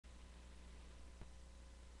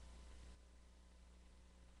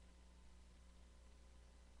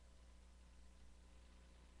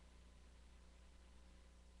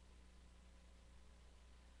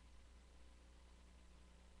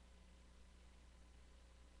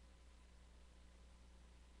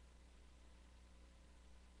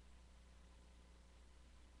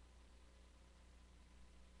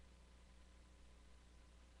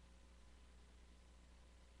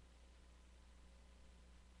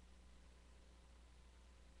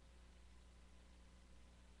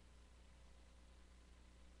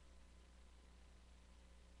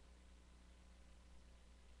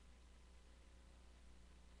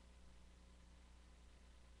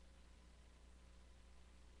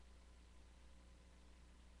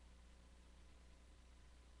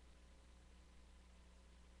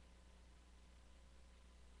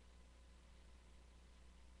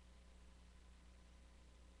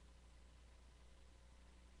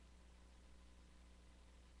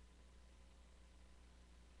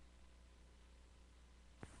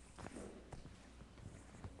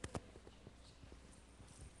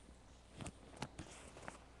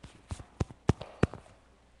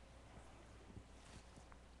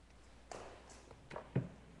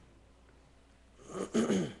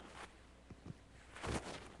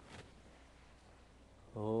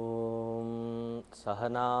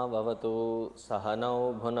सहना भवतु सहनौ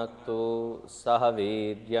भुनक्तु सह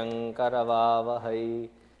वीर्यङ्करवावहै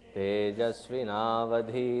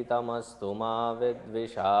तेजस्विनावधीतमस्तु मा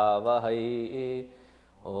विद्विषावहै।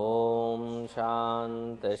 ॐ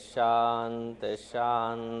शान्तिः शान्तिः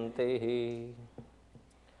शान्तिः।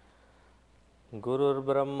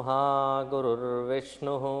 गुरुर्ब्रह्मा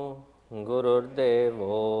गुरुर्विष्णुः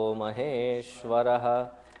गुरुर्देवो महेश्वरः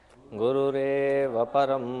गुरुरेव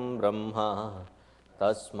परं ब्रह्म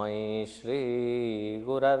तस्मै श्री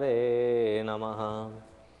गुरवे नमः।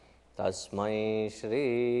 तस्मै श्री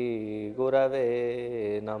गुरवे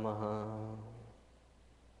नमः।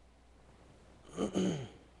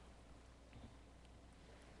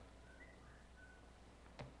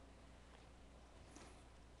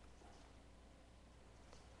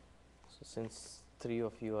 So since 3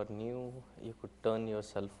 of you are new, you could turn your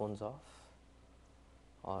cell phones off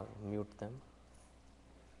or mute them.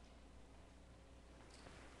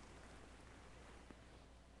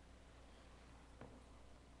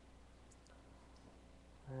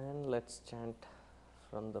 And let's chant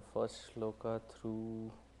from the first shloka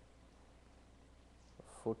through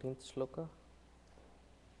 14th shloka.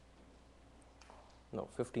 No,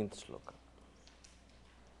 15th shloka.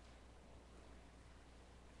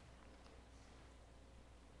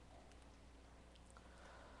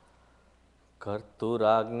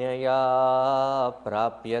 कर्तुराज्ञया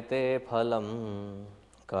प्राप्यते फलं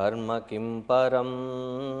कर्म किं परं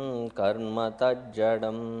कर्म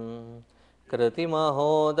तज्जडं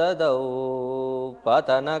कृतिमहो ददौ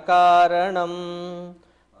पतनकारणं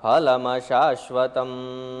फलमशाश्वतं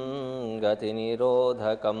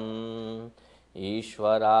गतिनिरोधकम्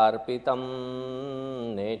ईश्वरार्पितं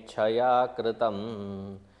नेच्छया कृतं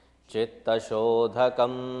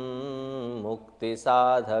चित्तशोधकं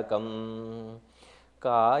मुक्तिसाधकं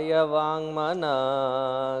कायवाङ्मनः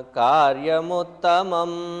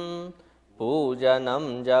कार्यमुत्तमं पूजनं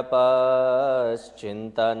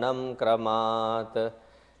जपश्चिन्तनं क्रमात्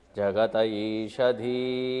जगत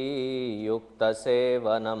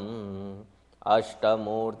ईषधीयुक्तसेवनम्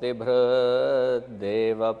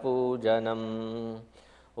अष्टमूर्तिभृद्देवपूजनम्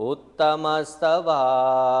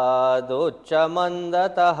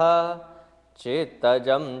उत्तमस्तवादुच्चमन्दतः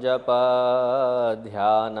चित्तजं जप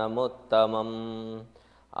ध्यानमुत्तमम्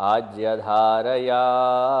आज्यधारया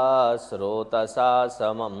स्रोतसा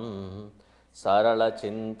समं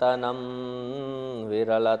सरलचिन्तनं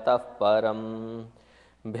विरलतः परं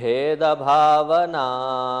भेदभावनात्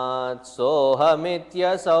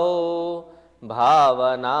सोऽहमित्यसौ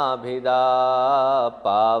भावनाभिदा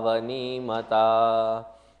पावनीमता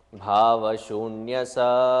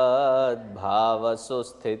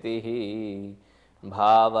भावशून्यसद्भावसुस्थितिः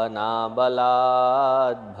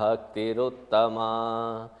भावनाबलाद् भक्तिरुत्तमा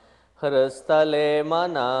हृस्थले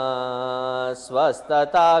मनः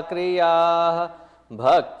स्वस्थता क्रियाः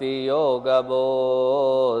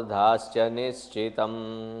भक्तियोगबोधाश्च निश्चितं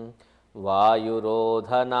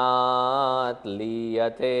वायुरोधनात्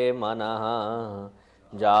लीयते मनः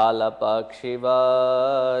जालपक्षिवत्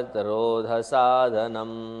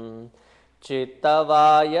रोधसाधनं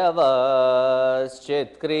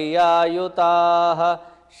चित्तवायवश्चित्क्रियायुताः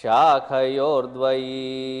शाखयोर्द्वयी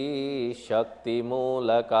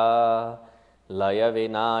शक्तिमूलका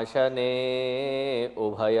लयविनाशने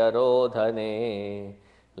उभयरोधने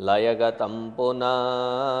लयगतं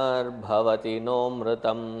पुनर्भवति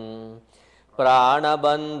नोऽमृतम्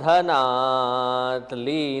प्राणबन्धनात्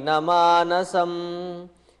लीनमानसम्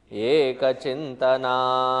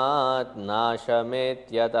एकचिन्तनात्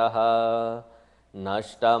नाशमेत्यतः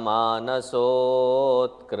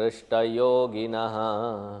नष्टमानसोत्कृष्टयोगिनः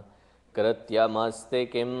कृत्यमस्ति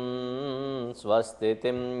किं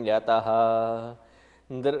स्वस्तितिं यतः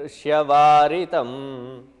दृश्यवारितं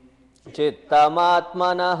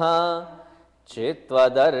चित्तमात्मनः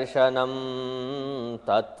चित्वदर्शनं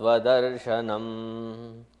तत्वदर्शनम्।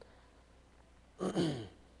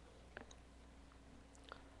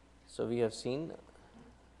 So we have seen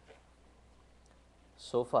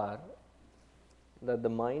so far that the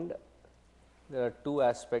mind, there are two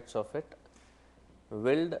aspects of it,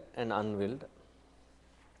 willed and unwilled.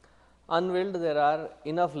 Unwilled, there are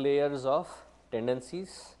enough layers of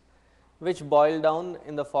tendencies which boil down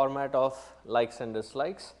in the format of likes and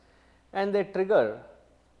dislikes, and they trigger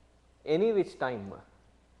any which time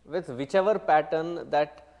with whichever pattern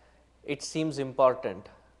that it seems important,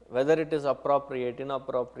 whether it is appropriate,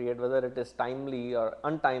 inappropriate, whether it is timely or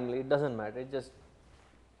untimely, it does not matter, it just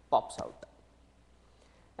pops out.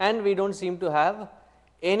 And we do not seem to have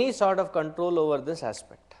any sort of control over this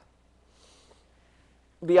aspect.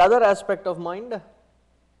 The other aspect of mind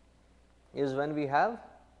is when we have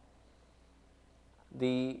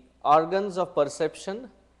The organs of perception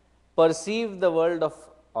perceive the world of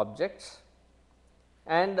objects,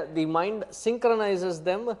 and the mind synchronizes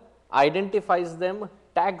them, identifies them,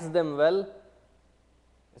 tags them well.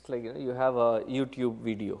 It's like, you have a YouTube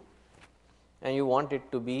video and you want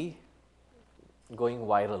it to be going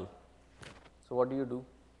viral. So, what do?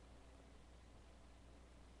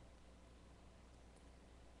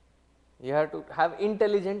 You have to have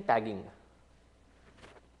intelligent tagging.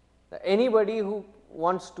 Anybody who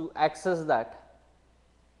wants to access that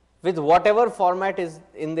with whatever format is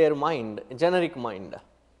in their mind, generic mind,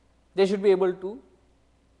 they should be able to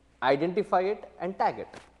identify it and tag it.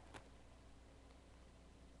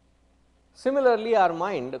 Similarly, our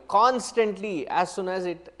mind constantly, as soon as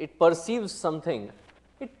it perceives something,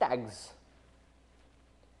 it tags.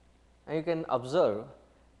 And you can observe,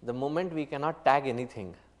 the moment we cannot tag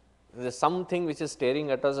anything, there is something which is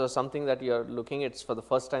staring at us, or something that you are looking at, it's for the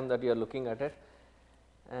first time that you are looking at it,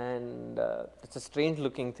 and it's a strange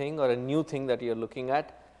looking thing or a new thing that you are looking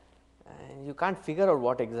at, and you can't figure out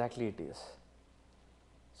what exactly it is.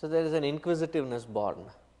 So, there is an inquisitiveness born,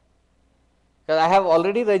 because I have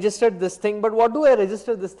already registered this thing, but what do I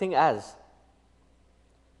register this thing as?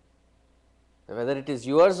 Whether it is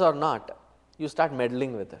yours or not, you start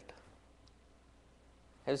meddling with it.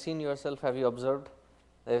 Have you seen yourself? Have you observed?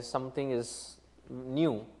 If something is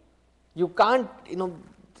new, you can't,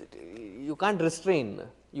 you can't restrain.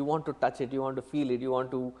 You want to touch it, you want to feel it, you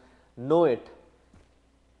want to know it,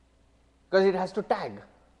 because it has to tag.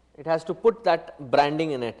 It has to put that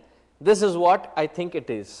branding in it. This is what I think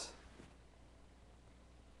it is.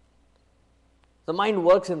 The mind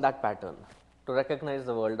works in that pattern to recognize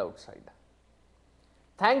the world outside.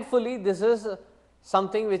 Thankfully, this is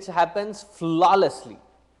something which happens flawlessly.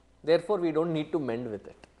 Therefore, we do not need to mend with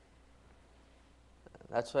it.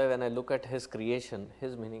 That is why when I look at his creation,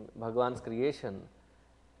 his meaning, Bhagwan's creation,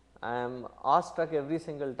 I am awestruck every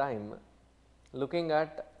single time looking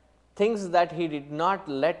at things that he did not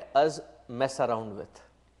let us mess around with.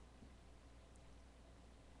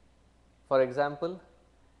 For example,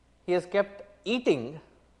 he has kept eating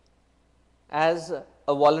as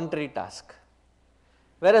a voluntary task,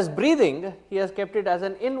 whereas breathing, he has kept it as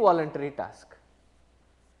an involuntary task.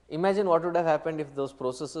 Imagine what would have happened if those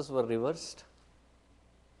processes were reversed.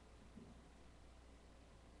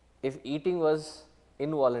 If eating was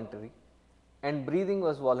involuntary and breathing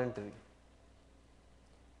was voluntary,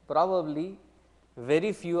 probably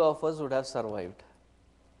very few of us would have survived.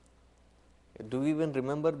 Do we even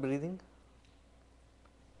remember breathing?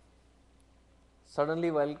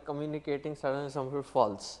 Suddenly, while communicating, suddenly somebody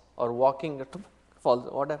falls, or walking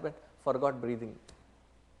falls. What happened? Forgot breathing.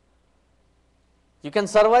 You can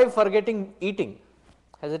survive forgetting eating.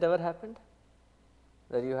 Has it ever happened?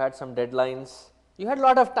 That you had some deadlines, you had a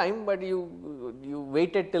lot of time, but you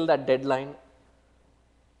waited till that deadline,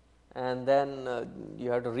 and then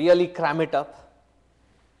you have to really cram it up,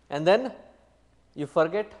 and then you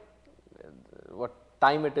forget what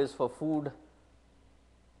time it is for food.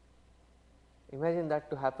 Imagine that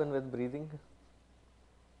to happen with breathing.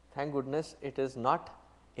 Thank goodness it is not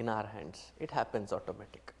in our hands, it happens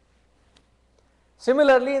automatic.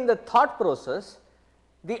 Similarly, in the thought process,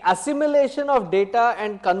 the assimilation of data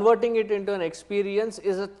and converting it into an experience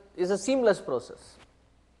is a seamless process.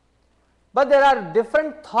 But there are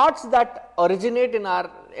different thoughts that originate in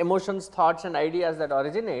our emotions, thoughts and ideas that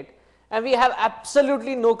originate, and we have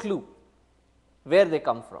absolutely no clue where they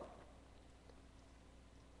come from.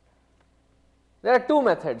 There are two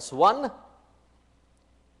methods. One,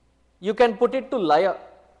 you can put it to lie.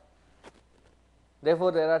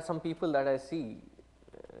 Therefore, there are some people that I see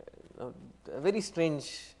very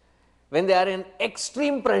strange, when they are in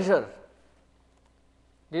extreme pressure.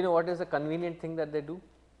 Do you know what is the convenient thing that they do?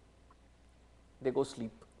 They go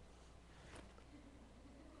sleep.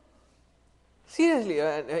 Seriously,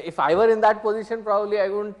 if I were in that position, probably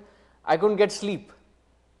I couldn't get sleep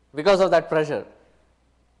because of that pressure.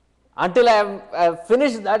 Until I have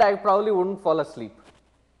finished that, I probably wouldn't fall asleep.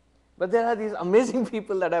 But there are these amazing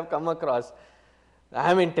people that I have come across. I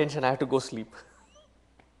am in tension, I have to go sleep.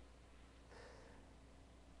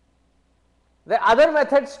 There are other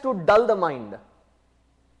methods to dull the mind,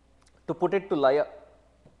 to put it to lie,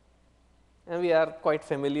 and we are quite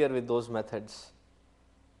familiar with those methods,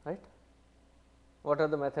 right? What are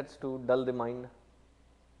the methods to dull the mind?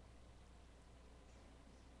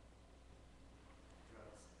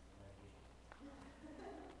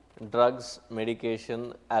 Drugs,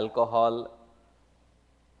 medication, alcohol,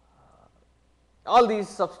 all these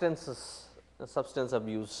substances, substance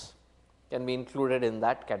abuse can be included in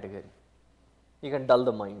that category. You can dull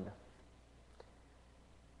the mind.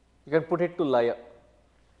 You can put it to lie.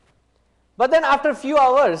 But then after a few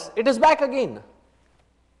hours, it is back again.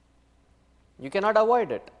 You cannot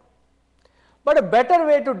avoid it. But a better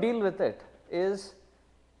way to deal with it is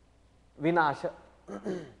vinasha,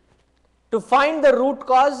 to find the root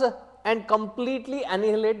cause and completely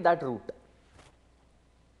annihilate that root.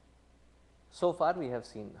 So far we have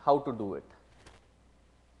seen how to do it.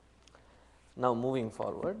 Now moving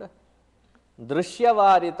forward,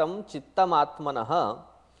 drishyavaritam chittam atmanah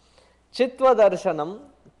chitva darshanam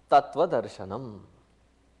tattva darshanam.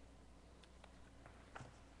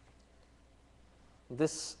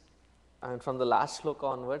 This, and from the last shloka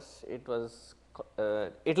onwards, it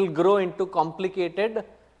will grow into complicated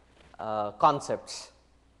concepts.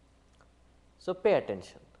 So pay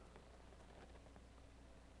attention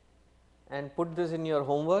and put this in your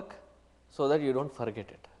homework so that you don't forget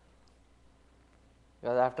it.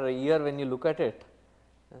 Because after a year when you look at it,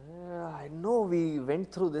 I know we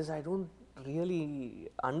went through this, I don't really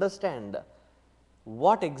understand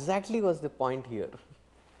what exactly was the point here.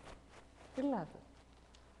 It will happen.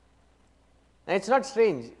 And it is not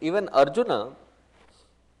strange, even Arjuna,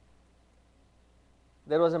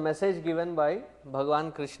 there was a message given by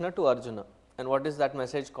Bhagavan Krishna to Arjuna, and what is that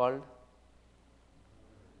message called?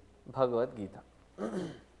 Bhagavad Gita.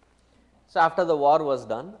 So after the war was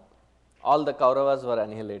done, all the Kauravas were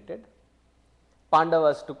annihilated,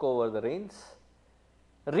 Pandavas took over the reins,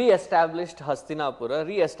 re-established Hastinapura,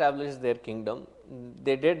 re-established their kingdom.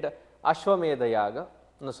 They did Ashwamedha Yaga,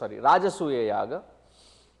 Rajasuya Yaga.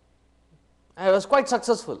 It was quite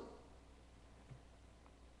successful.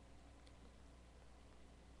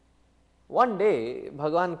 One day,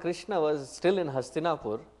 Bhagavan Krishna was still in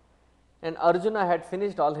Hastinapur and Arjuna had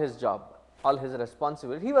finished all his job, all his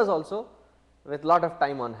responsibility. He was also with lot of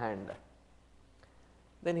time on hand.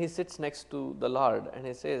 Then he sits next to the Lord and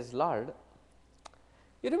he says, Lord,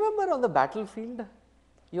 you remember on the battlefield,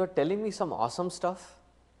 you are telling me some awesome stuff?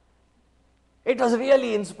 It was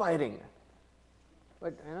really inspiring.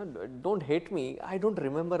 But don't hate me, I don't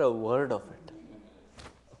remember a word of it.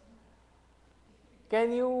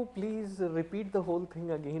 Can you please repeat the whole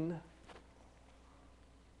thing again?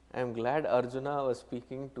 I am glad Arjuna was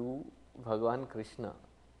speaking to Bhagavan Krishna.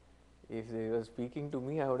 If he was speaking to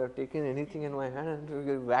me, I would have taken anything in my hand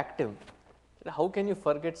and whacked him. How can you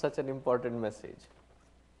forget such an important message?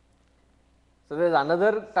 So there is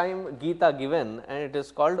another time Gita given and it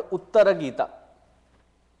is called Uttara Gita.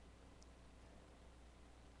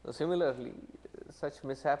 So similarly, such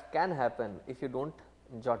mishap can happen if you don't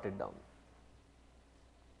jot it down.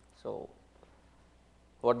 So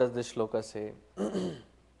what does this shloka say?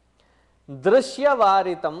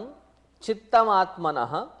 Drishyavaritam chittam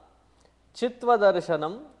atmanah chitva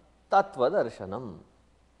darshanam tattva darshanam.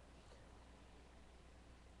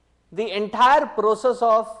 The entire process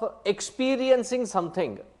of experiencing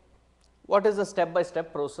something, what is the step by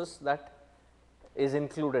step process that is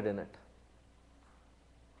included in it?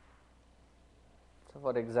 So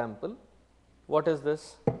for example, what is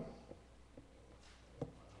this?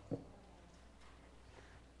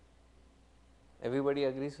 Everybody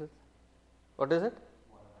agrees with? What is it?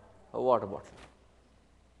 A water bottle.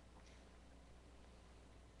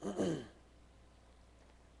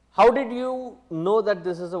 How did you know that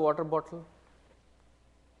this is a water bottle?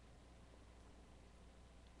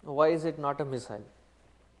 Why is it not a missile?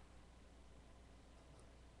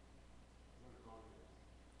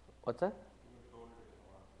 What's that?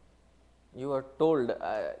 You were told,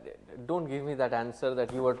 don't give me that answer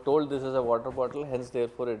that you were told this is a water bottle, hence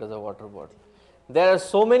therefore it is a water bottle. There are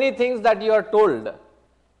so many things that you are told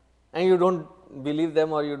and you don't believe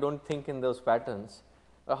them or you don't think in those patterns.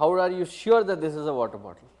 How are you sure that this is a water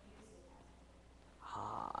bottle?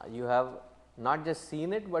 You have not just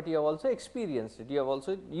seen it, but you have also experienced it, you have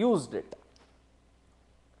also used it.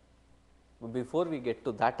 But before we get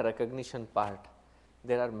to that recognition part,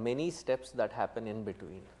 there are many steps that happen in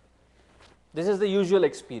between. This is the usual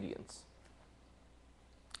experience.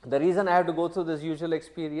 The reason I have to go through this usual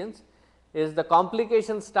experience is the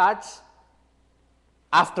complication starts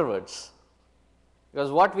afterwards,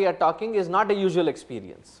 because what we are talking is not a usual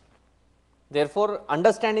experience. Therefore,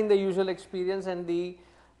 understanding the usual experience and the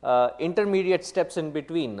intermediate steps in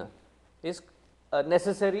between is a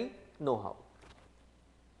necessary know-how.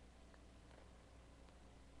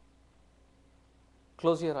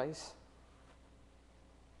 Close your eyes.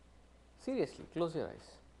 Seriously, close your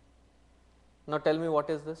eyes. Now tell me, what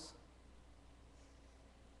is this?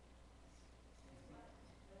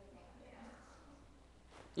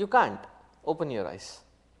 You can't. Open your eyes.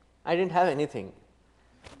 I didn't have anything.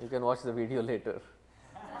 You can watch the video later.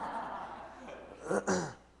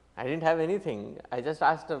 I didn't have anything. I just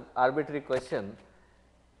asked an arbitrary question.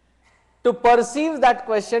 to perceive that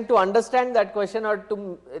question, to understand that question, or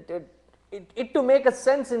to it to make a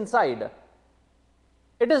sense inside.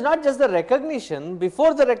 It is not just the recognition.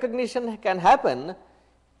 Before the recognition can happen,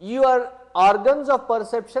 your organs of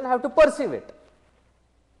perception have to perceive it,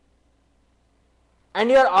 and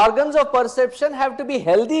your organs of perception have to be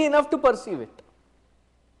healthy enough to perceive it.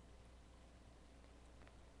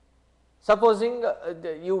 Supposing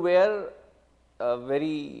you wear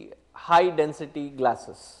very high density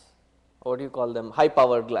glasses, what do you call them, high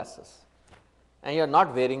powered glasses, and you are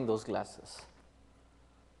not wearing those glasses.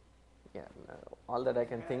 Yeah, all that I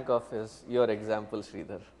can think of is your example,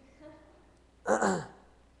 Sridhar.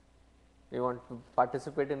 You want to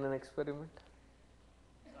participate in an experiment?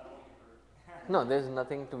 No, there is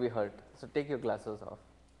nothing to be hurt. So take your glasses off.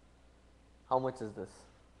 How much is this?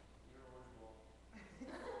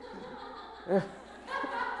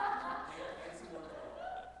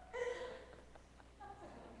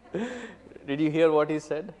 Did you hear what he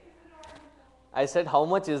said? I said, how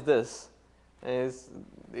much is this?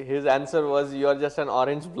 His answer was, you are just an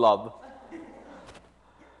orange blob.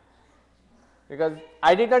 Because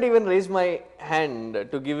I did not even raise my hand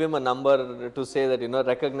to give him a number to say that,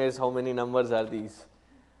 recognize how many numbers are these.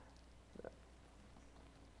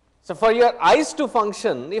 So, for your eyes to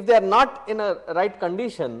function, if they are not in a right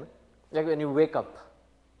condition, like when you wake up,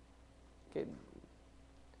 okay,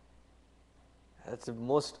 that's the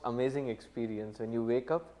most amazing experience when you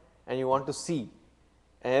wake up and you want to see,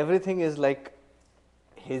 and everything is like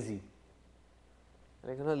hazy,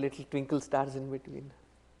 like little twinkle stars in between.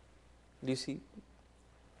 Do you see?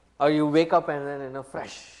 Or you wake up and then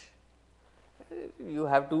fresh. You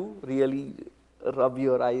have to really rub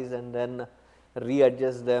your eyes and then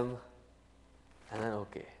readjust them, and then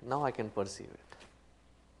okay, now I can perceive it.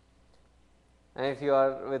 And if you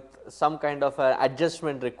are with some kind of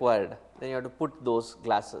adjustment required, then you have to put those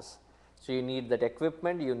glasses. So you need that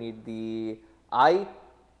equipment, you need the eye.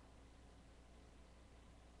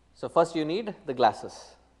 So first you need the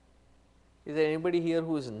glasses. Is there anybody here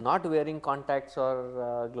who is not wearing contacts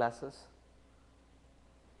or glasses?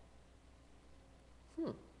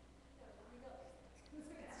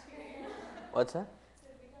 What's that?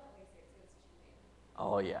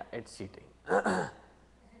 Oh yeah, it's cheating.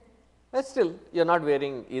 But still, you are not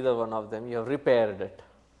wearing either one of them, you have repaired it.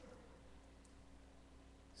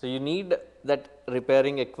 So you need that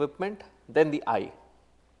repairing equipment, then the eye.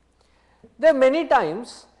 There are many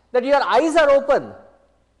times that your eyes are open,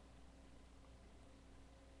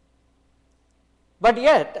 but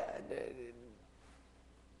yet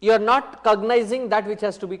you are not cognizing that which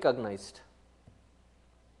has to be cognized.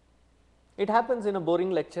 It happens in a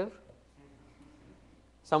boring lecture.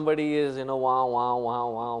 Somebody is, wah, wah, wah,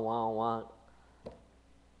 wah, wah, wah,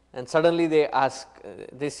 and suddenly they ask,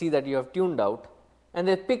 they see that you have tuned out, and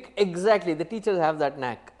they pick exactly, the teachers have that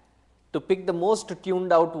knack to pick the most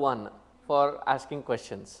tuned out one for asking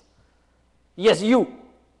questions. Yes, you.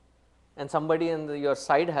 And somebody on your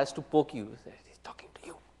side has to poke you, say, he's talking to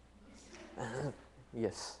you.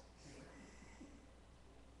 Yes.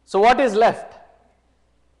 So what is left?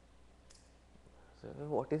 So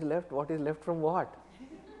what is left? What is left from what?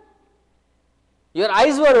 Your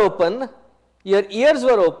eyes were open, your ears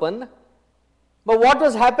were open, but what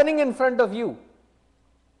was happening in front of you?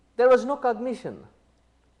 There was no cognition.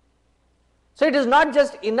 So it is not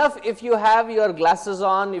just enough if you have your glasses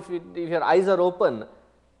on, if your eyes are open,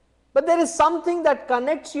 but there is something that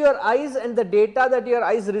connects your eyes and the data that your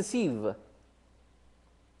eyes receive. There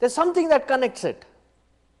is something that connects it.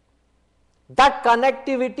 That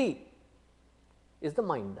connectivity is the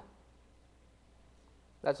mind.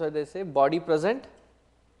 That is why they say body present,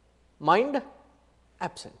 mind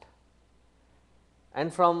absent.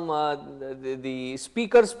 And from the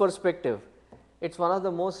speaker's perspective, it is one of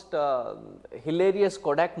the most hilarious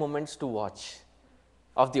Kodak moments to watch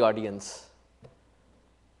of the audience.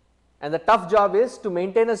 And the tough job is to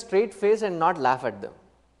maintain a straight face and not laugh at them.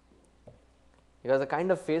 Because the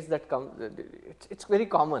kind of face that comes, it's very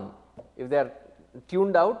common. If they are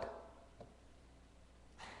tuned out,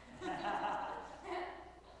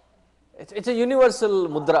 it's a universal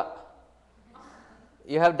mudra.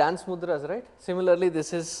 You have dance mudras, right? Similarly,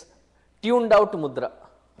 this is tuned out mudra,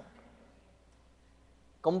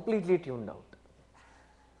 completely tuned out.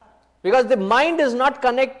 Because the mind is not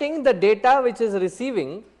connecting the data which is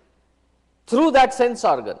receiving through that sense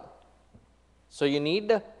organ. So you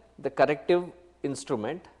need the corrective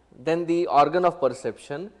instrument, then the organ of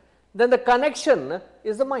perception, then the connection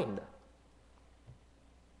is the mind.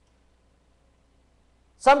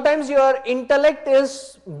 Sometimes your intellect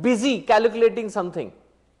is busy calculating something.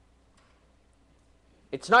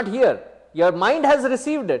 It is not here. Your mind has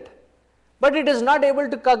received it, but it is not able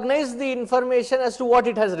to cognize the information as to what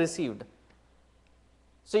it has received.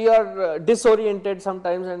 So, you are disoriented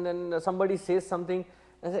sometimes, and then somebody says something,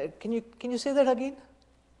 and say, can you say that again?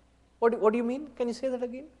 What do you mean? Can you say that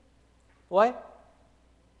again? Why?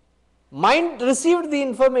 Mind received the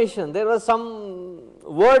information, there were some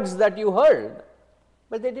words that you heard,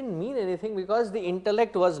 but they did not mean anything because the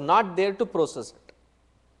intellect was not there to process it.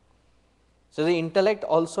 So, the intellect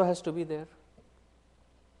also has to be there.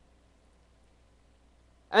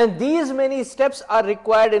 And these many steps are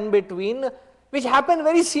required in between, which happen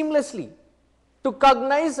very seamlessly to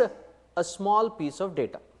cognize a small piece of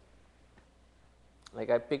data. Like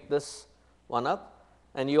I picked this one up,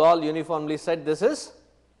 and you all uniformly said this is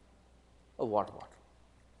a water bottle.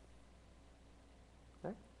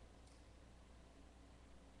 Right?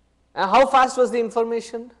 And how fast was the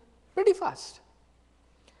information? Pretty fast.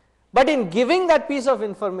 But in giving that piece of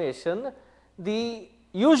information, the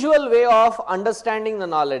usual way of understanding the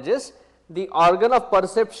knowledge is the organ of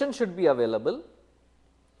perception should be available.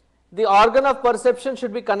 The organ of perception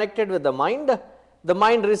should be connected with the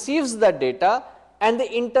mind receives that data, and the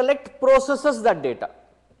intellect processes that data.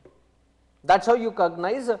 That is how you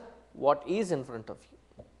cognize what is in front of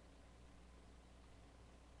you.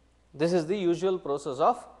 This is the usual process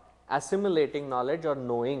of assimilating knowledge or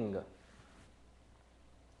knowing.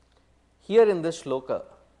 Here in this shloka,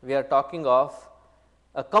 we are talking of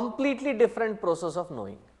a completely different process of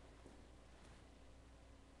knowing.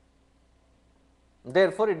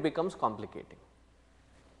 Therefore, it becomes complicating.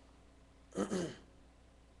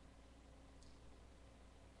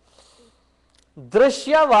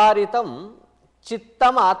 Drishyavaritam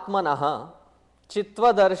chittam atmanah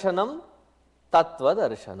chitvadarshanam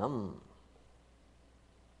tatvadarshanam.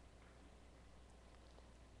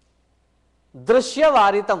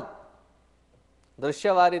 Drishyavaritam.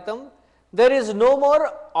 Drishyavaritam, there is no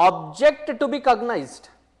more object to be cognized.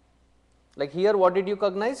 Like here, what did you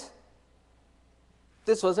cognize?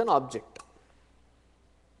 This was an object,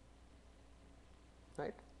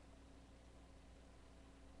 right?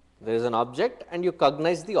 There is an object and you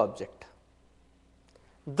cognize the object.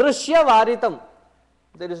 Drishyavaritam,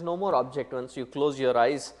 there is no more object. Once you close your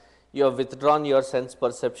eyes, you have withdrawn your sense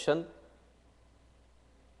perception.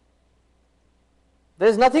 There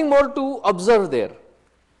is nothing more to observe there.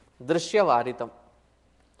 Drishyavaritam.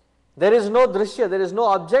 There is no drishya, there is no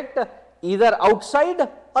object either outside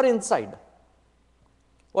or inside.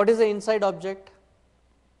 What is the inside object?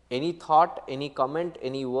 Any thought, any comment,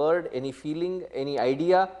 any word, any feeling, any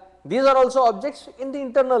idea, these are also objects in the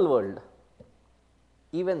internal world.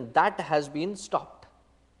 Even that has been stopped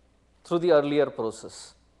through the earlier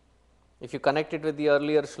process. If you connect it with the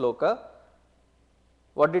earlier shloka,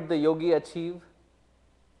 what did the yogi achieve?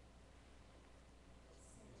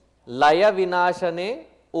 Laya vinashane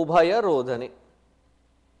ubhaya rodhane.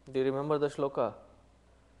 Do you remember the shloka?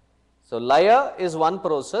 So, laya is one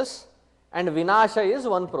process and vinasha is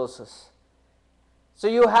one process. So,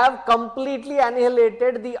 you have completely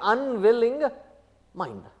annihilated the unwilling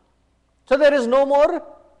mind. So, there is no more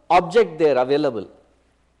object there available.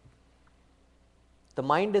 The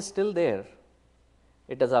mind is still there.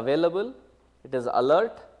 It is available, it is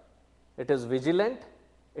alert, it is vigilant,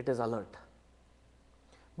 it is alert.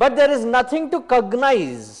 But there is nothing to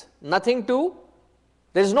cognize,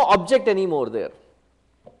 there is no object anymore there.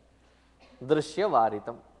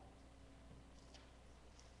 Drishyavaritam.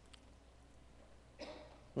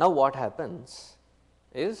 Now, what happens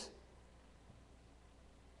is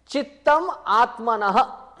chittam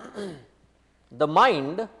atmanah, the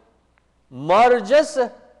mind merges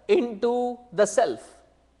into the self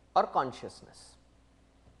or consciousness.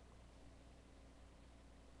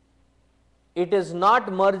 It is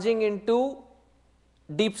not merging into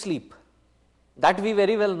deep sleep, that we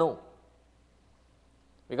very well know,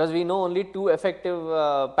 because we know only two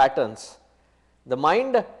effective patterns. The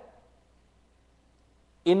mind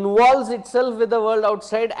involves itself with the world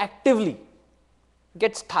outside actively,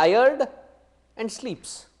 gets tired and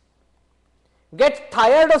sleeps, gets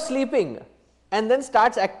tired of sleeping and then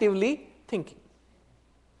starts actively thinking.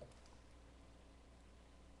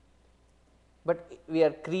 But we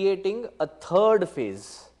are creating a third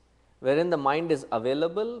phase wherein the mind is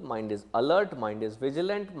available, mind is alert, mind is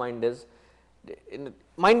vigilant, mind is,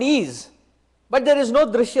 but there is no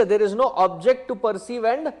drishya, there is no object to perceive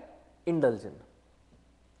and indulge in.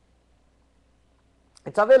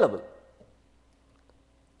 It is available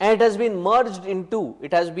and it has been merged into,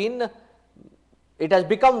 it has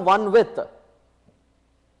become one with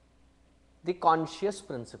the conscious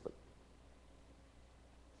principle.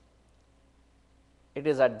 It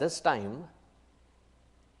is at this time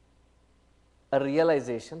a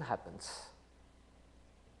realization happens.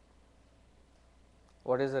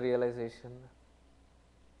 What is the realization?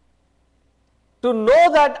 To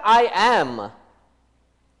know that I am,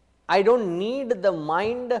 I don't need the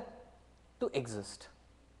mind to exist.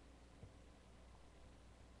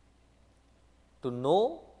 To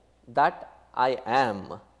know that I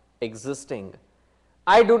am existing,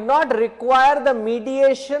 I do not require the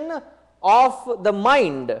mediation of the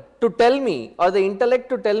mind to tell me or the intellect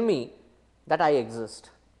to tell me that I exist,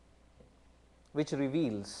 which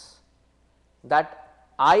reveals that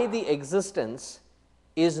I, the existence,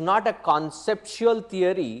 is not a conceptual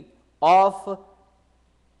theory of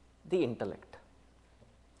the intellect.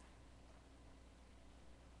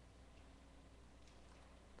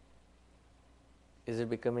 Is it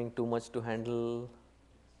becoming too much to handle?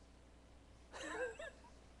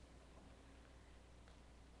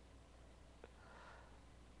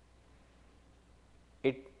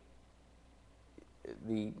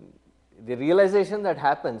 The realization that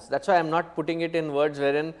happens, that is why I am not putting it in words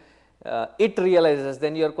wherein it realizes,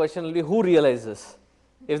 then your question will be who realizes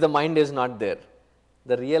if the mind is not there.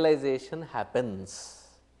 The realization happens.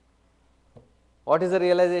 What is the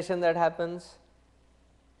realization that happens?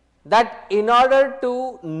 That in order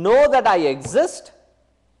to know that I exist,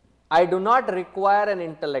 I do not require an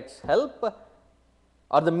intellect's help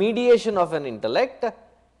or the mediation of an intellect.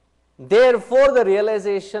 Therefore, the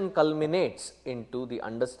realization culminates into the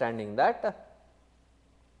understanding that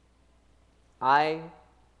I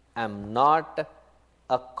am not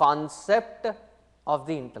a concept of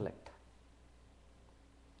the intellect.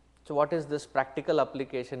 So, what is this practical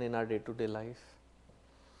application in our day to day life?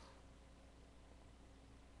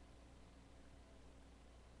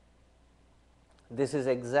 This is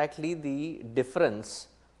exactly the difference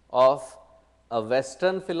of a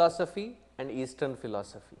Western philosophy and Eastern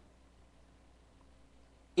philosophy.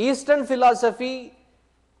 Eastern philosophy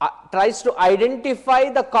tries to identify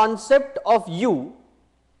the concept of you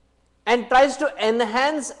and tries to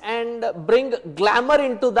enhance and bring glamour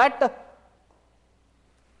into that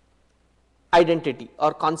identity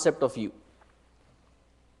or concept of you.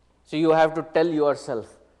 So, you have to tell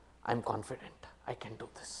yourself, I am confident, I can do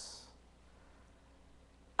this.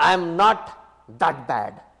 I am not that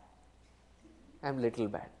bad, I am little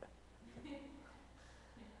bad.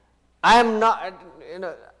 I am not,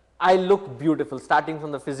 I look beautiful, starting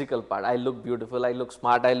from the physical part. I look beautiful, I look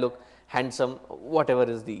smart, I look handsome, whatever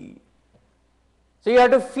is the. So, you have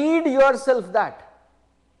to feed yourself that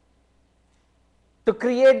to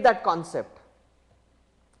create that concept.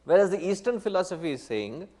 Whereas, the Eastern philosophy is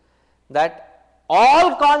saying that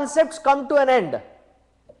all concepts come to an end.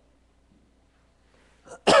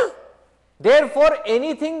 Therefore,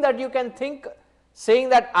 anything that you can think saying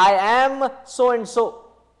that I am so and so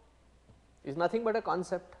is nothing but a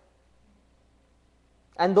concept,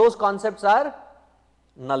 and those concepts are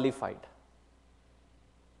nullified.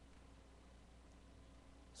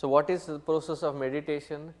 So, what is the process of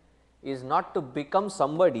meditation? Is not to become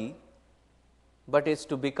somebody, but is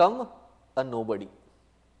to become a nobody.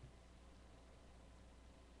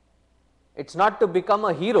 It is not to become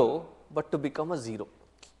a hero, but to become a zero.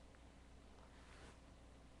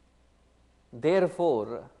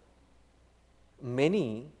 Therefore,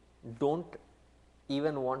 many do not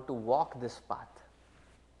even want to walk this path.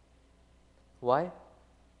 Why?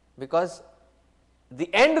 Because the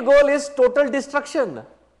end goal is total destruction,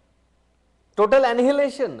 total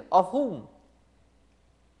annihilation of whom?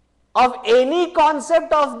 Of any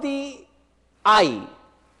concept of the I,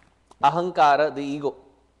 ahankara, the ego.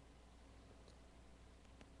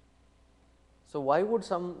 So, why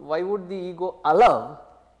would the ego allow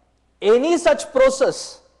any such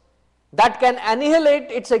process that can annihilate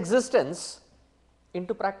its existence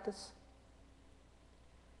into practice?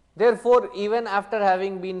 Therefore, even after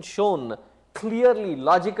having been shown clearly,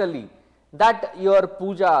 logically, that your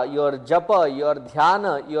puja, your japa, your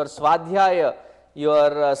dhyana, your swadhyaya,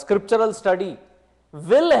 your scriptural study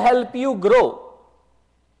will help you grow,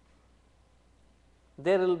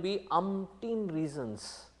 there will be umpteen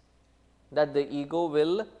reasons that the ego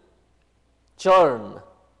will churn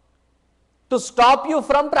to stop you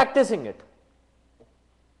from practicing it.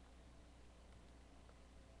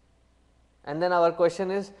 And then our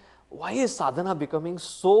question is, why is sadhana becoming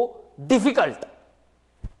so difficult?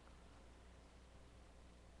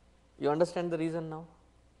 You understand the reason now?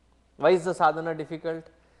 Why is the sadhana difficult?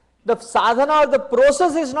 The sadhana or the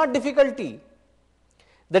process is not difficulty.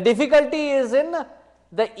 The difficulty is in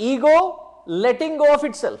the ego letting go of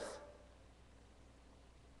itself.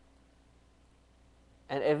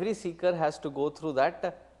 And every seeker has to go through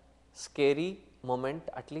that scary moment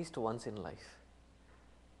at least once in life,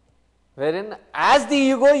 wherein as the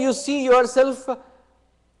ego you see yourself,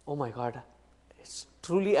 oh my God,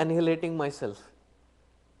 truly annihilating myself.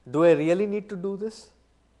 Do I really need to do this?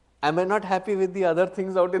 Am I not happy with the other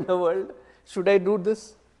things out in the world? Should I do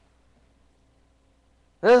this?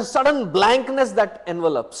 There is a sudden blankness that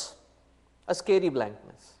envelops, a scary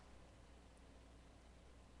blankness.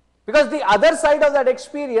 Because the other side of that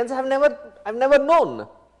experience I have never known.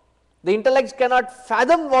 The intellect cannot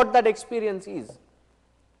fathom what that experience is.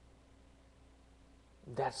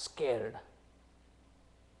 They are scared.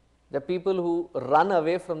 The people who run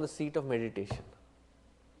away from the seat of meditation.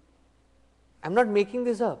 I am not making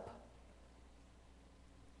this up.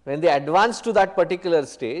 When they advance to that particular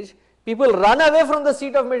stage, people run away from the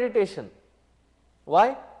seat of meditation.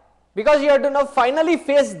 Why? Because you have to now finally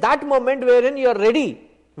face that moment wherein you are ready,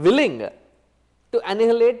 willing to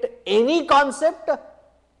annihilate any concept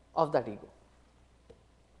of that ego.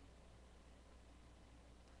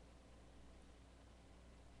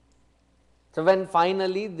 So, when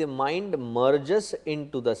finally the mind merges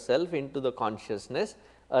into the self, into the consciousness,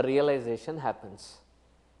 a realization happens.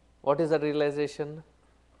 What is the realization?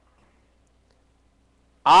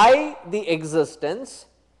 I, the existence,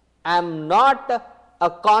 am not a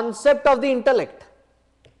concept of the intellect,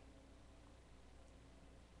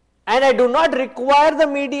 and I do not require the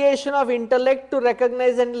mediation of intellect to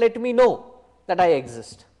recognize and let me know that I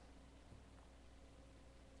exist.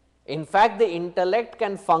 In fact, the intellect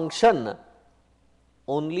can function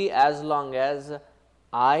only as long as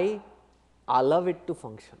I allow it to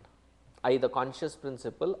function. I, the conscious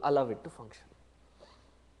principle, allow it to function.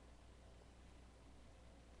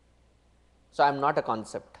 So, I am not a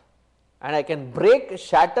concept, and I can break,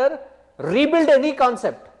 shatter, rebuild any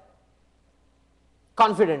concept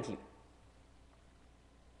confidently.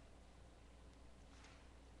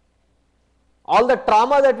 All the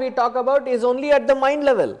trauma that we talk about is only at the mind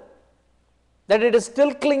level, that it is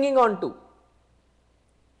still clinging on to.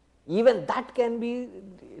 Even that can be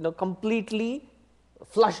completely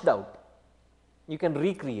flushed out. You can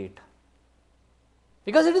recreate,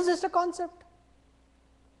 because it is just a concept.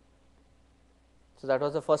 So, that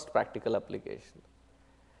was the first practical application.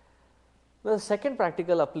 The second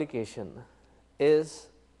practical application is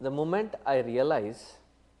the moment I realize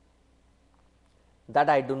that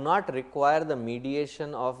I do not require the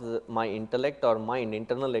mediation of my intellect or mind,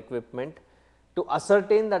 internal equipment, to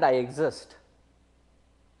ascertain that I exist.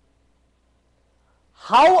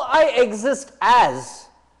 How I exist as,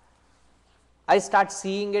 I start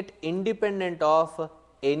seeing it independent of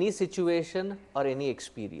any situation or any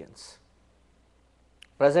experience.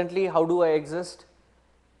 Presently, how do I exist?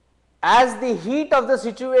 As the heat of the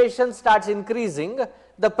situation starts increasing,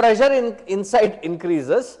 the pressure inside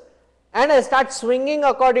increases, and I start swinging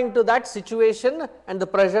according to that situation and the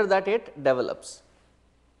pressure that it develops.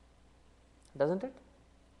 Doesn't it?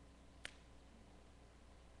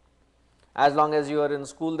 As long as you are in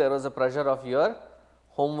school, there was a pressure of your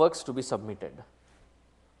homeworks to be submitted,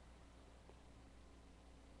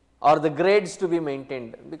 or the grades to be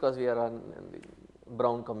maintained, because we are in the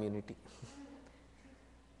brown community.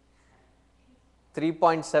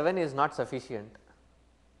 3.7 is not sufficient.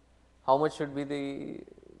 How much should be the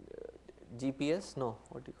GPS? No,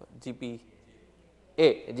 what do you call it?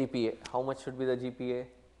 GPA. How much should be the GPA?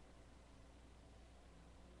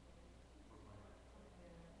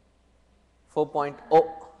 4.0.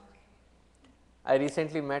 I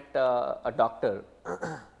recently met a doctor,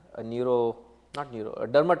 a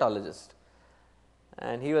dermatologist,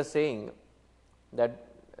 and he was saying that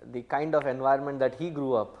the kind of environment that he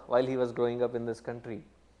grew up while he was growing up in this country.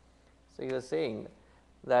 So, he was saying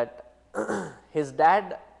that his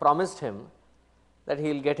dad promised him that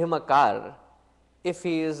he will get him a car if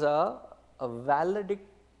he is a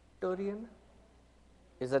valedictorian.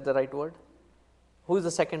 Is that the right word? Who is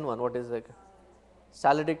the second one? What is the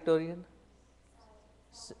salutatorian?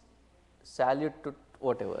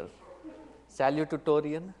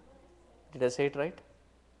 Salutatorian? Did I say it right?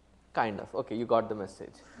 Kind of. Okay, you got the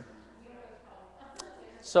message.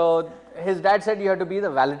 So, his dad said you have to be the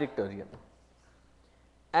valedictorian.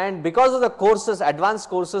 And because of the courses, advanced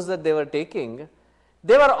courses that they were taking,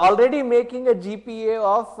 they were already making a GPA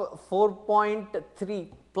of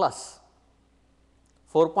 4.3 plus.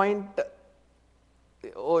 4.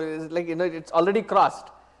 Is like it's already crossed,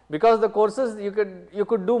 because the courses you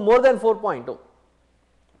could do more than 4.0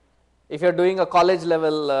 if you are doing a college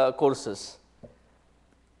level courses.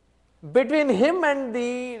 Between him and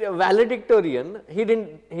the valedictorian, he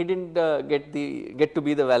didn't get to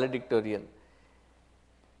be the valedictorian.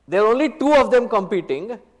 There are only two of them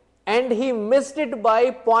competing, and he missed it by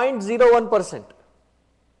 0.01%.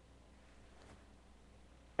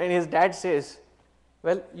 And his dad says,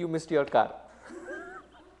 well, you missed your car.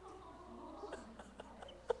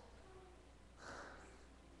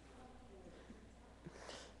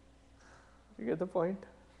 You get the point?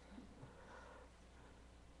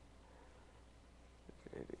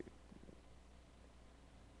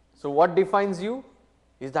 So what defines you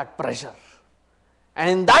is that pressure,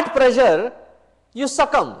 and in that pressure you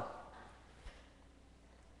succumb.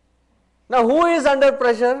 Now who is under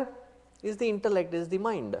pressure? Is the intellect, is the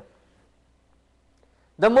mind.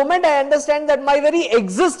 The moment I understand that my very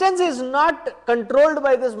existence is not controlled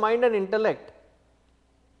by this mind and intellect,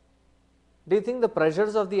 do you think the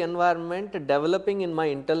pressures of the environment developing in my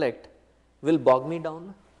intellect will bog me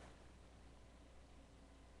down?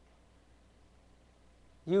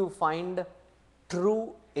 You find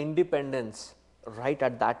true independence right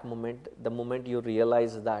at that moment, the moment you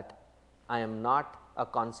realize that I am not a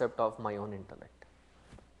concept of my own intellect.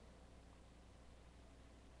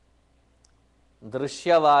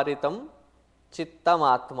 Drishyavaritam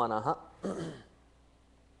chittam atmanah.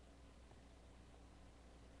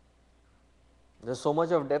 There is so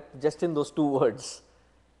much of depth just in those two words.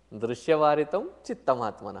 Drishyavaritam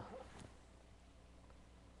chittam atmanah.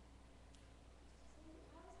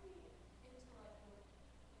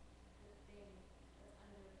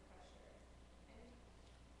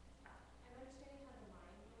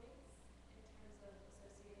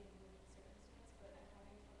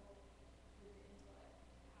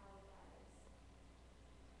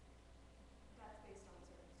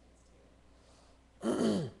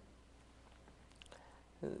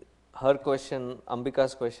 Her question,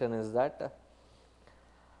 Ambika's question is that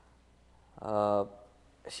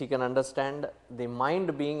she can understand the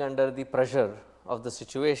mind being under the pressure of the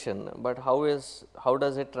situation, but how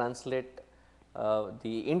does it translate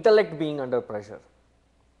the intellect being under pressure?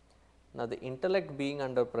 Now, the intellect being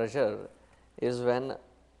under pressure is when,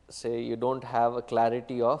 say, you don't have a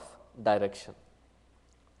clarity of direction,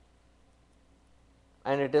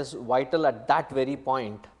 and it is vital at that very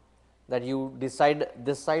point that you decide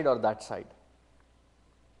this side or that side,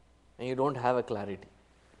 and you don't have a clarity.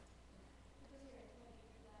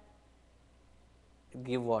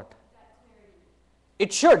 Give what?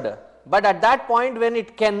 It should, but at that point when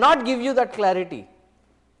it cannot give you that clarity,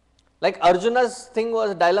 like Arjuna's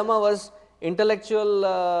dilemma was intellectual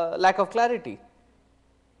lack of clarity.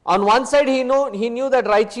 On one side he knew that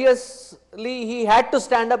righteously he had to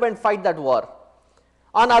stand up and fight that war.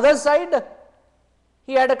 On other side,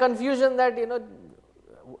 he had a confusion that,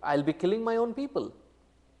 I'll be killing my own people.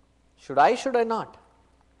 Should I not?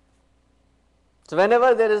 So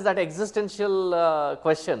whenever there is that existential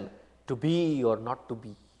question, to be or not to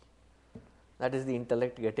be, that is the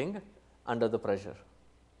intellect getting under the pressure.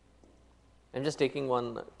 I am just taking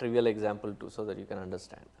one trivial example too, so that you can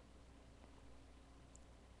understand.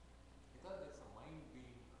 I thought that's the mind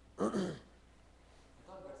being. I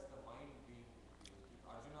thought that's the mind being. If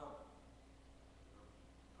Arjuna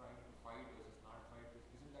trying to fight versus not fight,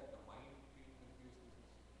 isn't that the mind being confused?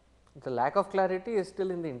 The lack of clarity is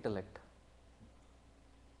still in the intellect.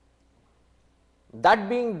 That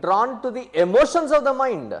being drawn to the emotions of the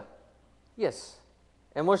mind, yes,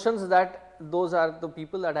 emotions that those are the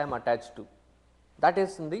people that I am attached to, that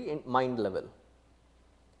is in the mind level.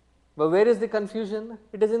 But where is the confusion?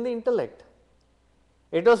 It is in the intellect.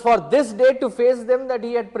 It was for this day to face them that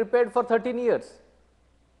he had prepared for 13 years.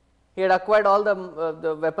 He had acquired all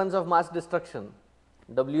the weapons of mass destruction,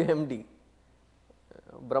 WMD,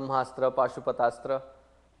 Brahmastra, Pashupatastra,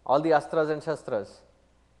 all the astras and shastras.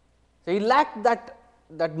 So he lacked that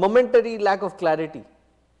momentary lack of clarity.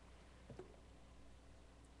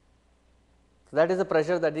 So that is the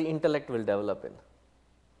pressure that the intellect will develop in.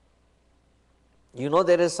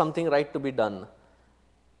 There is something right to be done,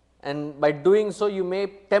 and by doing so you may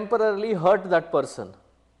temporarily hurt that person.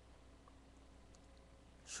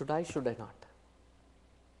 Should I not?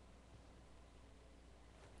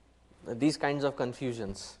 These kinds of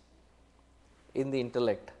confusions in the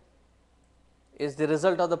intellect is the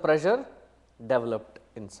result of the pressure developed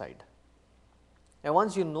inside. And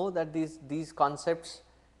once you know that these concepts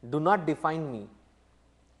do not define me,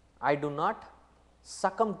 I do not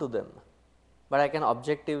succumb to them, but I can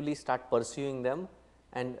objectively start pursuing them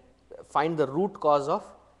and find the root cause of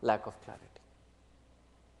lack of clarity.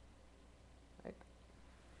 Right?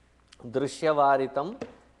 Drishyavaritam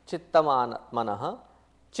chittamanah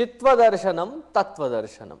chitvadarshanam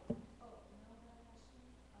tattvadarshanam.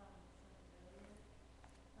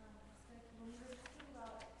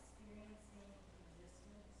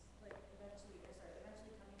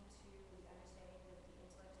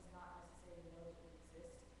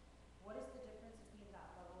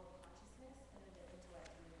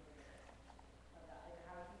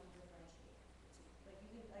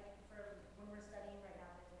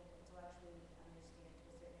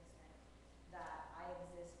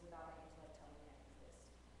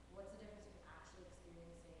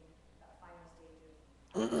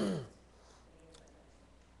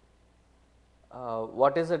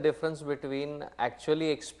 what is the difference between actually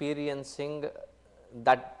experiencing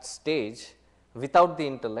that stage without the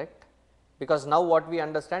intellect, because now what we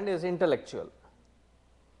understand is intellectual.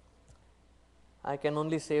 I can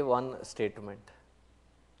only say one statement: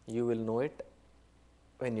 you will know it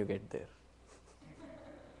when you get there.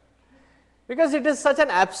 Because it is such an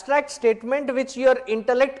abstract statement which your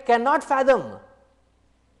intellect cannot fathom.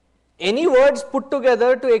 Any words put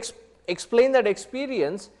together to explain that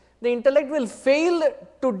experience, the intellect will fail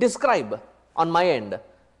to describe on my end,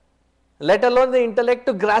 let alone the intellect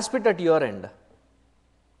to grasp it at your end.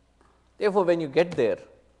 Therefore, when you get there,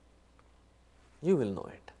 you will know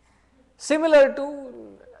it. Similar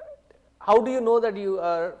to, how do you know that you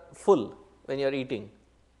are full when you are eating?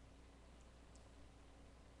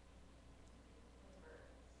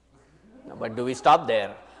 No, but do we stop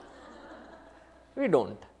there? We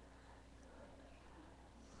don't.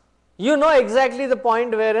 You know exactly the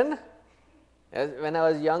point wherein, when I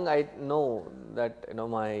was young, I know that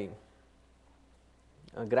my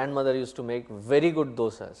grandmother used to make very good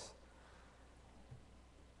dosas.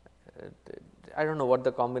 I don't know what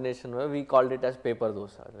the combination was, we called it as paper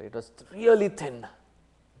dosa. It was really thin.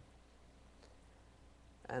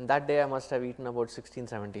 And that day I must have eaten about 16,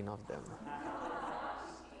 17 of them.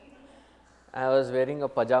 I was wearing a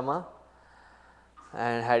pajama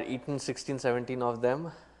and had eaten 16, 17 of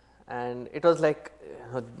them, and it was like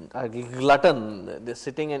a glutton,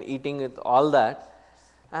 sitting and eating with all that.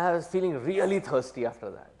 I was feeling really thirsty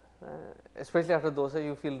after that. Especially after dosa,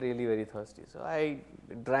 you feel really very thirsty. So I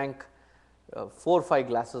drank 4 or 5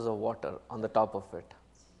 glasses of water on the top of it.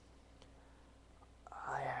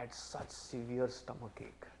 I had such severe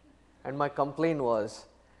stomachache, and my complaint was,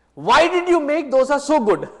 why did you make dosa so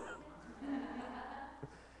good?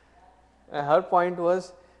 And her point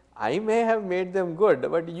was, I may have made them good,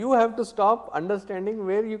 but you have to stop understanding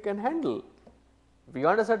where you can handle.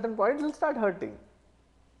 Beyond a certain point, it will start hurting.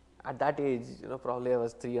 At that age, probably I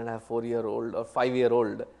was 3.5, 4-year-old or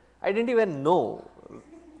 5-year-old. I didn't even know.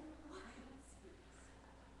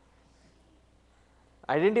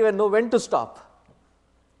 I didn't even know when to stop.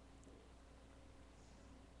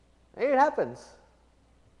 It happens.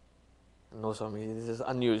 No, Swami, this is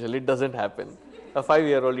unusual. It doesn't happen. A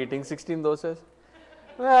 5-year-old eating 16 dosas.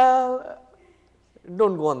 Well,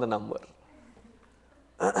 don't go on the number.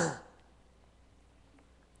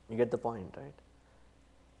 You get the point, right?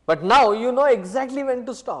 But now you know exactly when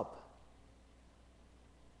to stop.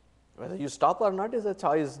 Whether you stop or not is a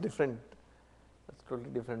choice different. That's totally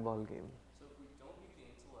different ball game. So if we don't need the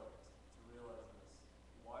intellect to realize this,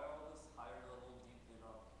 why all this higher level deep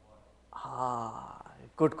thought? Why?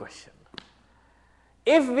 Good question.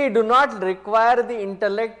 If we do not require the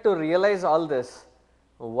intellect to realize all this,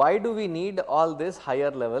 why do we need all this higher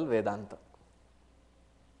level Vedanta?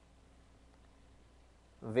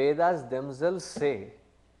 Vedas themselves say,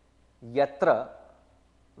 yatra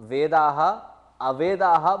vedaha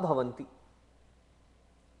avedaha bhavanti.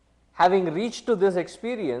 Having reached to this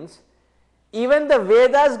experience, even the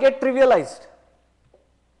Vedas get trivialized.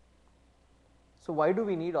 So why do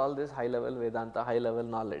we need all this high level Vedanta, high level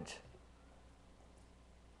knowledge?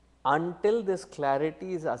 Until this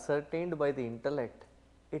clarity is ascertained by the intellect,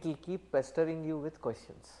 it will keep pestering you with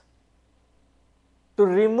questions. To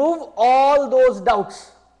remove all those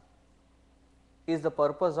doubts is the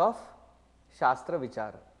purpose of Shastra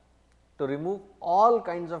Vichara, to remove all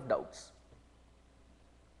kinds of doubts.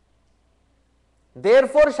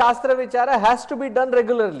 Therefore, Shastra Vichara has to be done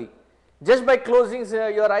regularly. Just by closing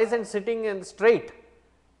your eyes and sitting in straight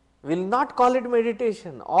will not call it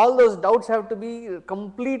meditation. All those doubts have to be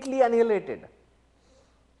completely annihilated.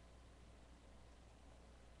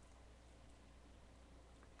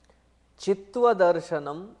 Chitva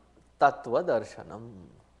darshanam, tattva darshanam.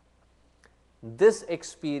 This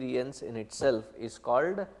experience in itself is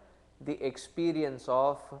called the experience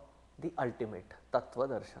of the ultimate, tattva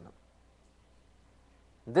darshanam.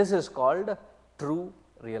 This is called true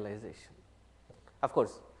realization. Of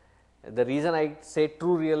course, the reason I say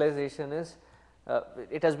true realization is,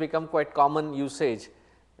 it has become quite common usage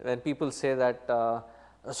when people say that,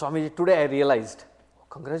 Swamiji, today I realized. Oh,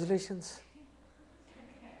 congratulations.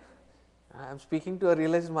 I am speaking to a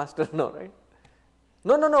realized master now, right?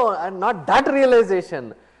 No, not that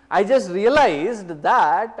realization. I just realized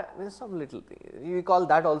that some little thing. We call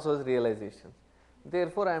that also as realization.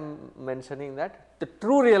 Therefore, I am mentioning that the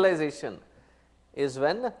true realization is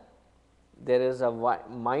when there is a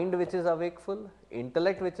mind which is awakeful,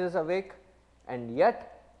 intellect which is awake, and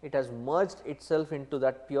yet it has merged itself into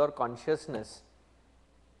that pure consciousness,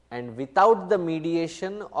 and without the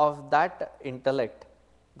mediation of that intellect,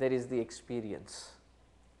 there is the experience.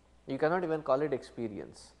 You cannot even call it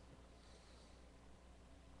experience.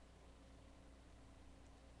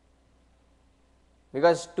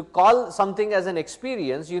 Because to call something as an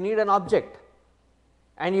experience, you need an object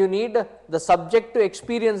and you need the subject to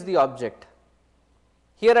experience the object.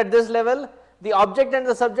 Here at this level, the object and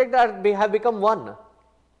the subject have become one,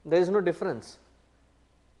 there is no difference.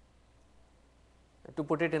 To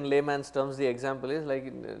put it in layman's terms, the example is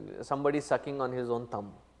like somebody sucking on his own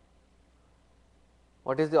thumb.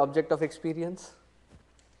 What is the object of experience?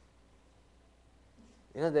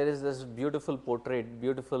 You know, there is this beautiful portrait,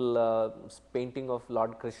 beautiful painting of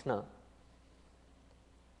Lord Krishna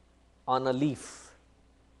on a leaf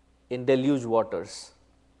in deluge waters.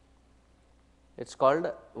 It is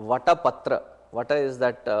called Vata Patra. Vata is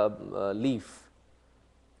that leaf,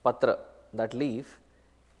 Patra, that leaf.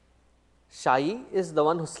 Shai is the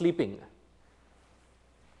one who is sleeping.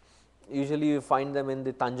 Usually you find them in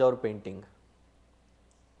the Tanjore painting.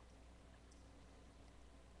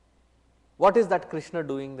 What is that Krishna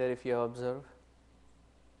doing there, if you observe?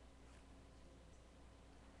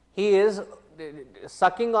 He is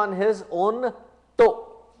sucking on his own toe.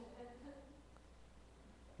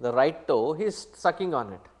 The right toe, he is sucking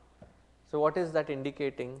on it. So, what is that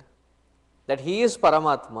indicating? That he is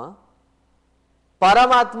Paramatma,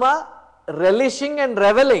 Paramatma relishing and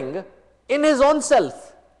reveling in his own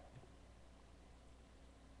self.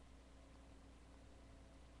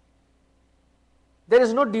 There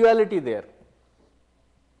is no duality there.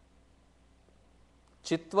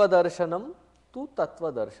 Chitva darshanam to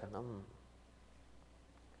tattva darshanam.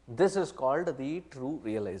 This is called the true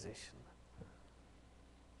realization.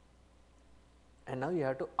 And now you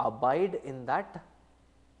have to abide in that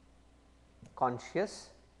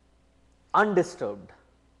conscious, undisturbed.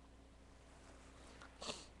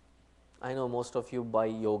 I know most of you buy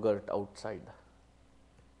yogurt outside,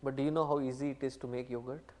 but do you know how easy it is to make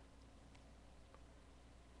yogurt?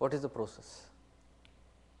 What is the process?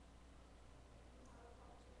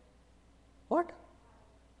 What?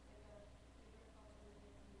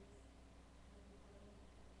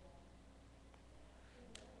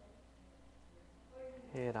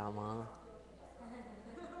 Hey Rama.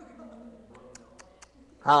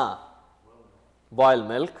 Boil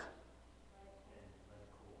milk,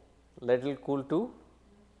 let it cool to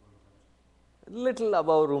little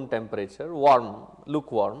above room temperature, warm,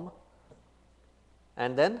 lukewarm,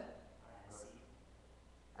 and then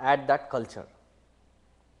add that culture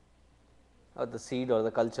or the seed or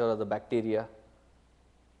the culture or the bacteria,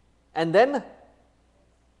 and then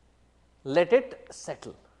let it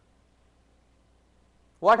settle.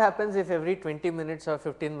 What happens if every 20 minutes or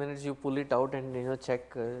 15 minutes you pull it out and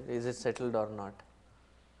check is it settled or not?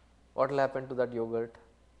 What will happen to that yogurt?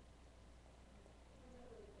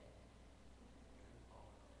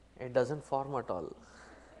 It does not form at all.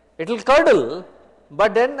 It will curdle,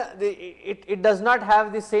 but then it does not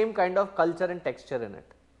have the same kind of culture and texture in it.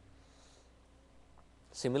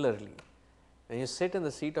 Similarly, when you sit in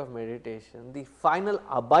the seat of meditation, the final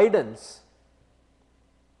abidance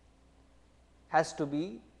has to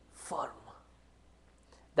be firm,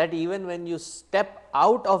 that even when you step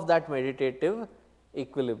out of that meditative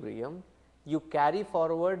equilibrium, you carry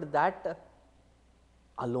forward that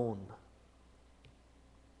alone.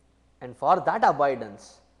 And for that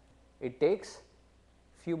abidance, it takes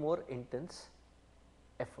few more intense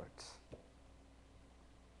efforts.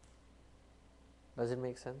 Does it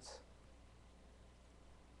make sense?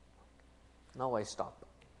 Now I stop.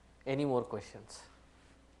 Any more questions?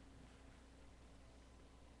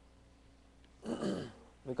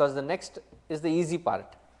 Because the next is the easy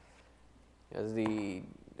part, because the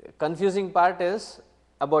confusing part is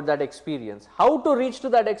about that experience. How to reach to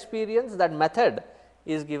that experience, that method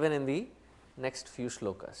is given in the next few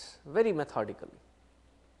shlokas, very methodically.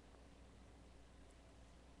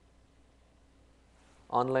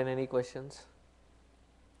 Online, any questions?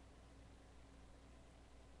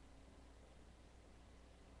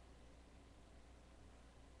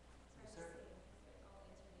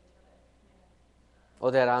 Oh,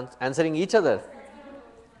 they are answering each other.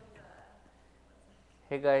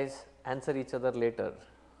 Hey guys, answer each other later. So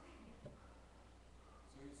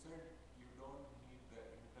you said you don't need the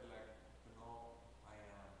intellect to know I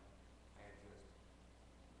am, I exist.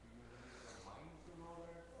 Do you need the mind to know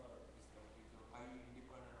that, or is I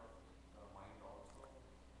independent of the mind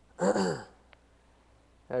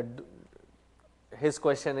also? His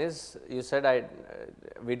question is, you said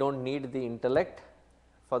we do not need the intellect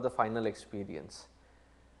for the final experience.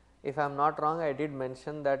 If I am not wrong, I did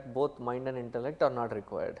mention that both mind and intellect are not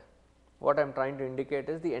required. What I am trying to indicate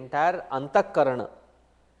is the entire antakarana,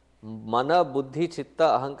 mana, buddhi, chitta,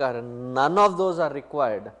 ahankara, none of those are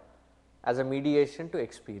required as a mediation to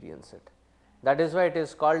experience it. That is why it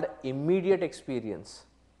is called immediate experience,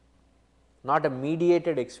 not a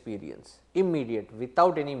mediated experience, immediate,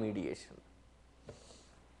 without any mediation.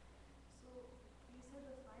 So you said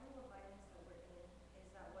the final abidance that we're in is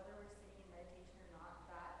that whether we're sitting in meditation or not,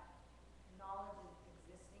 that knowledge is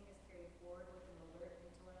existing is carried forward with an alert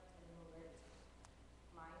intellect and an alert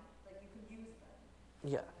mind. Like you can use them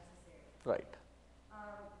Yeah, if necessary. right.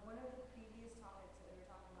 One of the previous topics that we were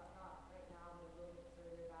talking about, not right now, but a little bit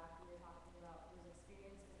further back, we were talking about those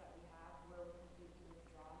experiences that we have where we're completely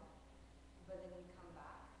withdrawn, but then we come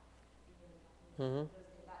back. You know, Mm-hmm.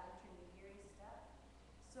 that intermediary step.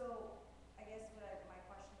 So I guess my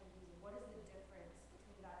question would be, what is the difference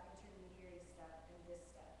between that intermediary step and this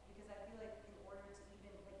step? Because I feel like in order to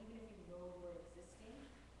even if you know you're existing,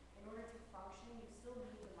 in order to function, you still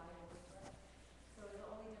need the mind and intellect. So is the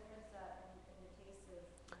only difference that in the case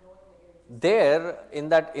of knowing that you're existing, There, in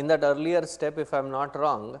that earlier step, if I am not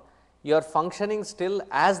wrong, you are functioning still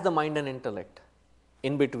as the mind and intellect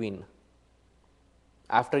in between.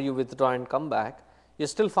 After you withdraw and come back, you are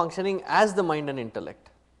still functioning as the mind and intellect.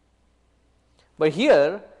 But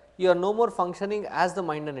here, you are no more functioning as the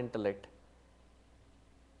mind and intellect.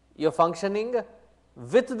 You are functioning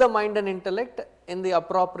with the mind and intellect in the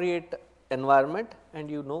appropriate environment,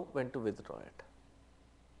 and you know when to withdraw it.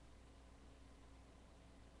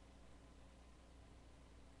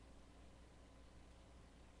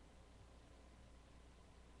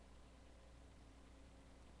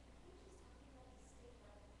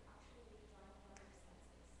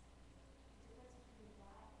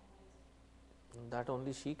 That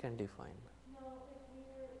only she can define. no, like we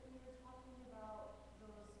were talking about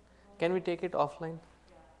those Can we take it offline?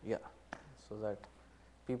 yeah. Yeah, so that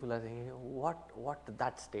people are thinking, what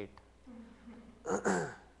that state?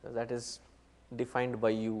 That is defined by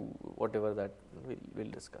you, whatever that,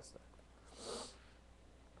 we'll discuss that.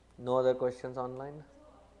 No other questions online?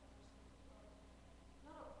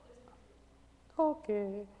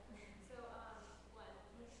 Okay. So, one,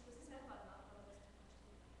 this is kind of odd, not one of those two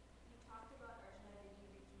questions. You talked about Arjuna, did he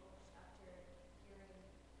reach moksha after hearing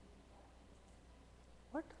that?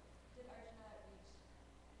 What? Did Arjuna reach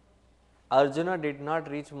moksha? Arjuna did not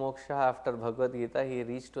reach moksha after Bhagavad Gita, he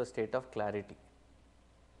reached to a state of clarity.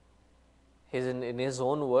 In his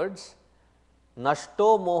own words,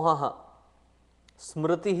 Nashto mohaha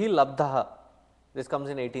smritihi labdhaha. This comes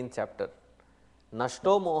in 18th chapter.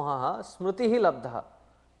 Nashto mohaha smritihi labdhaha.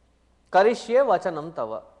 Karishye vachanam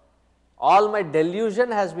tava. All my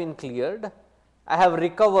delusion has been cleared. I have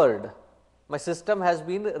recovered. My system has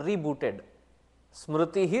been rebooted.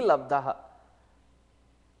 Smritihi labdhaha.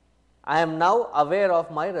 I am now aware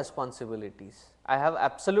of my responsibilities. I have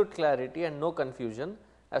absolute clarity and no confusion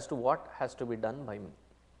as to what has to be done by me.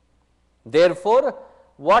 Therefore,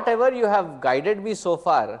 whatever you have guided me so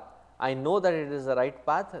far, I know that it is the right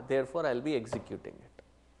path, therefore, I will be executing it.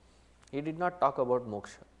 He did not talk about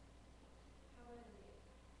moksha.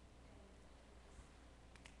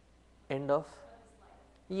 End of?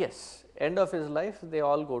 Yes, end of his life, they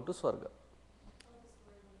all go to Swarga.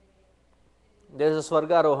 There is a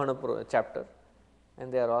Swarga Arohana chapter,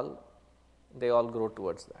 and they all grow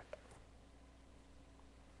towards that.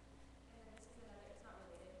 And this is another, it's not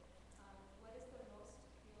related. What is the most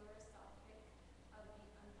pure sattvic of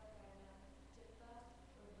the antakarana, chitta,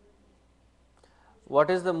 or buddhi? What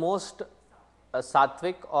is the most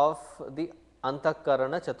sattvic of the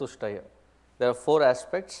antakarana chatushtaya? There are 4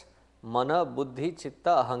 aspects: mana, buddhi,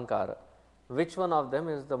 chitta, ahankara. Which one of them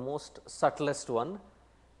is the most subtlest one?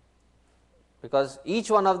 Because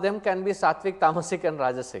each one of them can be sattvic, tamasic and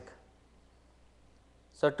rajasic.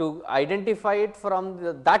 So, to identify it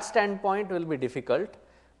from that standpoint will be difficult,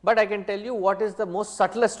 but I can tell you what is the most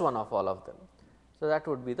subtlest one of all of them. So, that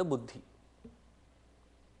would be the buddhi.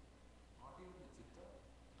 Not even the chitta.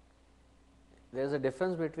 There is a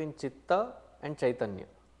difference between chitta and chaitanya.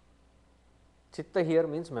 Chitta here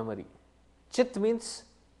means memory, chit means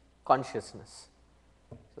consciousness.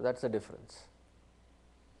 So, that is the difference.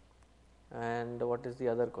 And what is the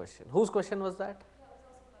other question? Whose question was that? That was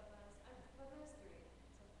also Bhagwan's. Bhagwan's 3.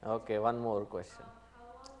 So Okay, one more question. how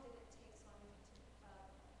long did it take Swami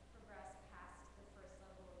to progress past the first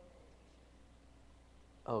level of meditation?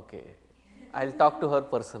 Okay, I will talk to her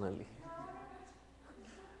personally.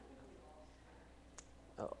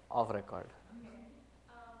 Off record. Okay. And then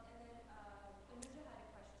Anuja had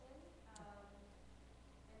a question,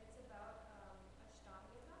 and it's about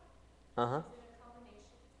Ashtanga yoga. Uh-huh. Is it a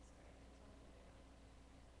combination?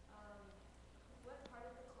 Sorry, there's something there. What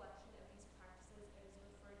part of the collection of these practices is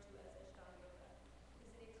referred to as Ashtanga yoga?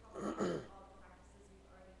 Is it a combination of all the practices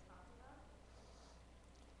we've already talked about?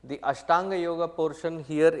 The Ashtanga Yoga portion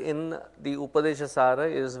here in the Upadesha Sara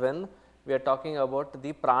is when we are talking about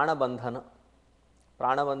the Prana Bandhana.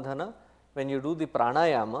 Prana Bandhana, when you do the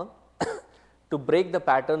pranayama to break the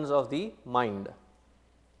patterns of the mind.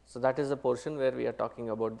 So, that is the portion where we are talking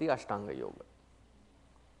about the Ashtanga Yoga.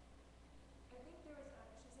 I think there was,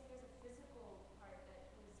 she said there's a physical part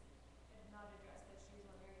that was not addressed, that she was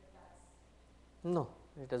wondering if that's. No,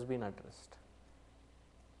 it has been addressed.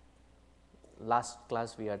 Last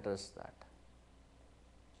class we addressed that.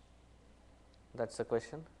 That's the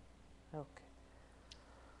question? Okay.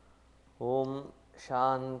 Om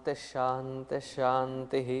Shanti Shanti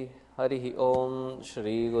Shanti Harihi Om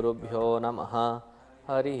Shri Gurubhyo Namaha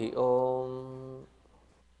Harihi Om.